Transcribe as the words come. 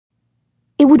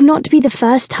It would not be the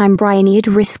first time Bryony had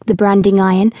risked the branding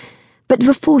iron, but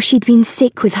before she'd been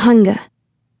sick with hunger.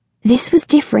 This was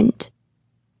different.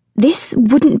 This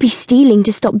wouldn't be stealing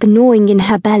to stop the gnawing in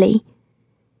her belly.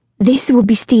 This would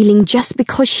be stealing just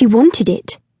because she wanted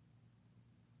it.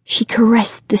 She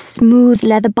caressed the smooth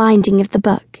leather binding of the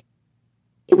book.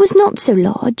 It was not so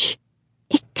large.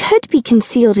 It could be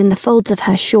concealed in the folds of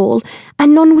her shawl,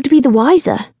 and none would be the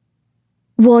wiser.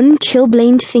 One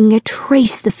chilblained finger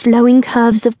traced the flowing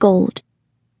curves of gold.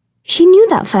 She knew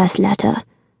that first letter.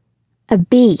 A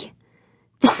B,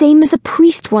 the same as a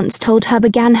priest once told her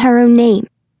began her own name.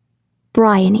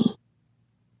 Bryony.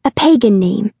 A pagan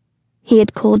name, he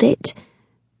had called it.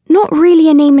 Not really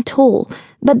a name at all,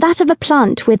 but that of a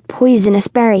plant with poisonous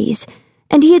berries,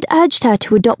 and he had urged her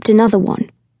to adopt another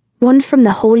one from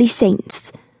the holy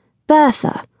saints,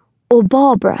 Bertha or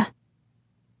Barbara.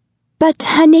 But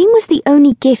her name was the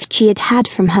only gift she had had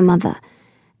from her mother,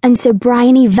 and so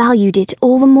Bryony valued it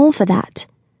all the more for that.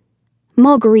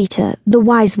 Margarita, the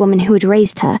wise woman who had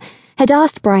raised her, had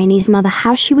asked Bryony's mother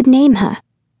how she would name her.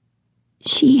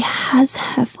 "She has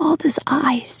her father's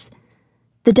eyes,"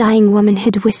 the dying woman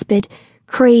had whispered,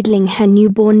 cradling her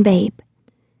newborn babe.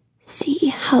 "See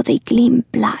how they gleam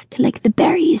black like the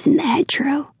berries in the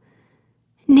hedgerow.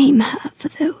 Name her for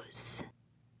those."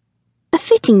 A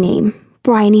fitting name,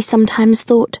 Bryony sometimes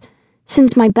thought,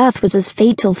 since my birth was as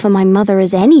fatal for my mother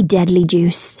as any deadly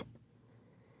juice.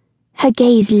 Her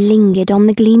gaze lingered on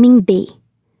the gleaming bee.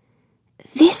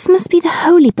 This must be the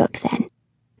holy book, then,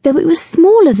 though it was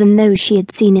smaller than those she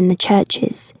had seen in the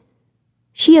churches.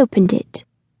 She opened it.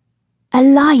 A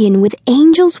lion with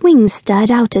angel's wings stared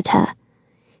out at her,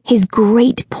 his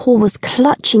great paws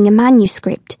clutching a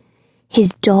manuscript,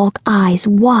 his dark eyes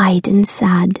wide and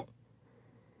sad.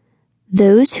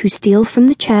 "Those who steal from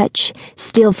the church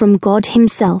steal from God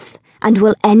himself, and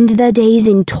will end their days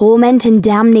in torment and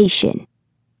damnation."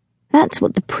 That's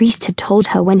what the priest had told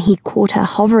her when he caught her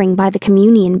hovering by the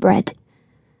communion bread.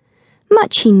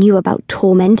 Much he knew about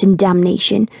torment and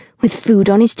damnation, with food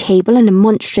on his table and a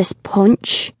monstrous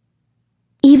punch.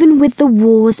 Even with the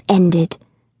wars ended,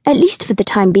 at least for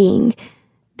the time being,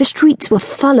 the streets were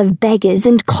full of beggars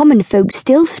and common folk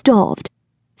still starved.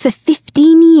 For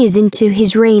 15 years into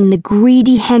his reign, the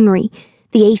greedy Henry,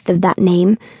 the 8th of that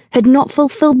name, had not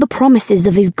fulfilled the promises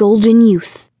of his golden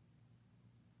youth.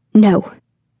 No.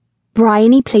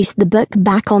 Bryony placed the book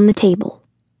back on the table.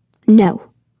 No.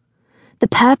 The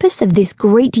purpose of this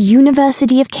great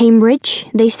University of Cambridge,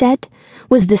 they said,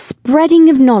 was the spreading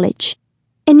of knowledge,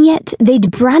 and yet they'd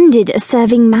branded a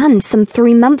serving man some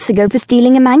 3 months ago for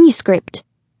stealing a manuscript.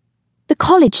 The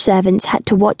college servants had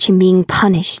to watch him being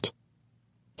punished.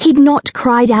 He'd not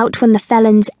cried out when the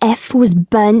felon's F was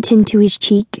burnt into his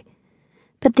cheek,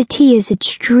 but the tears had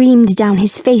streamed down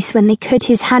his face when they cut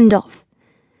his hand off.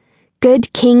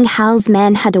 Good King Hal's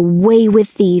men had a way with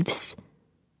thieves.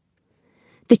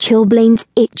 The chilblains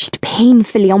itched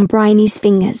painfully on Bryony's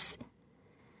fingers.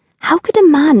 How could a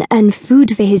man earn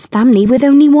food for his family with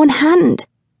only one hand?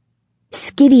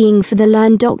 Skivvying for the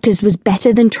learned doctors was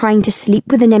better than trying to sleep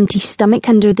with an empty stomach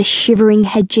under the shivering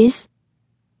hedges.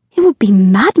 It would be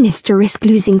madness to risk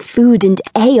losing food and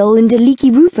ale and a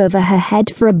leaky roof over her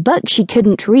head for a book she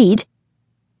couldn't read.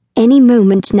 Any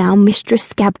moment now, Mistress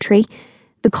Scabtree,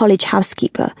 the college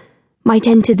housekeeper, might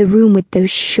enter the room with those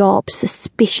sharp,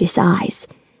 suspicious eyes,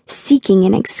 seeking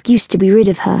an excuse to be rid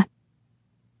of her.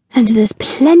 And there's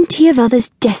plenty of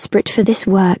others desperate for this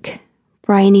work,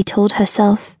 Bryony told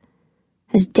herself,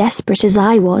 as desperate as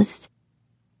I was.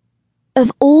 Of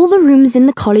all the rooms in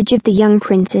the College of the Young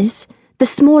Princes, the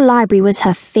small library was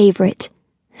her favourite.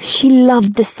 She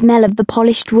loved the smell of the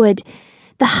polished wood,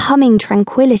 the humming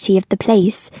tranquillity of the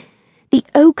place, the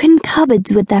oaken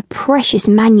cupboards with their precious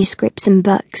manuscripts and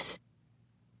books.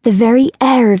 The very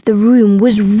air of the room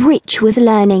was rich with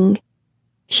learning.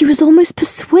 She was almost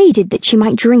persuaded that she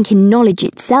might drink in knowledge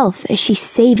itself as she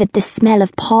savoured the smell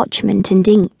of parchment and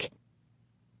ink.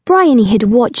 Bryony had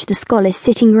watched the scholars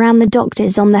sitting round the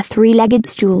doctors on their 3-legged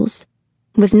stools,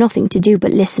 with nothing to do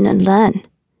but listen and learn.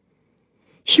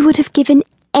 She would have given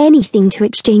anything to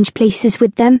exchange places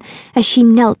with them as she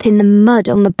knelt in the mud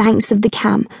on the banks of the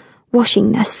Cam,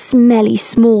 washing their smelly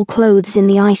small clothes in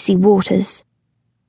the icy waters.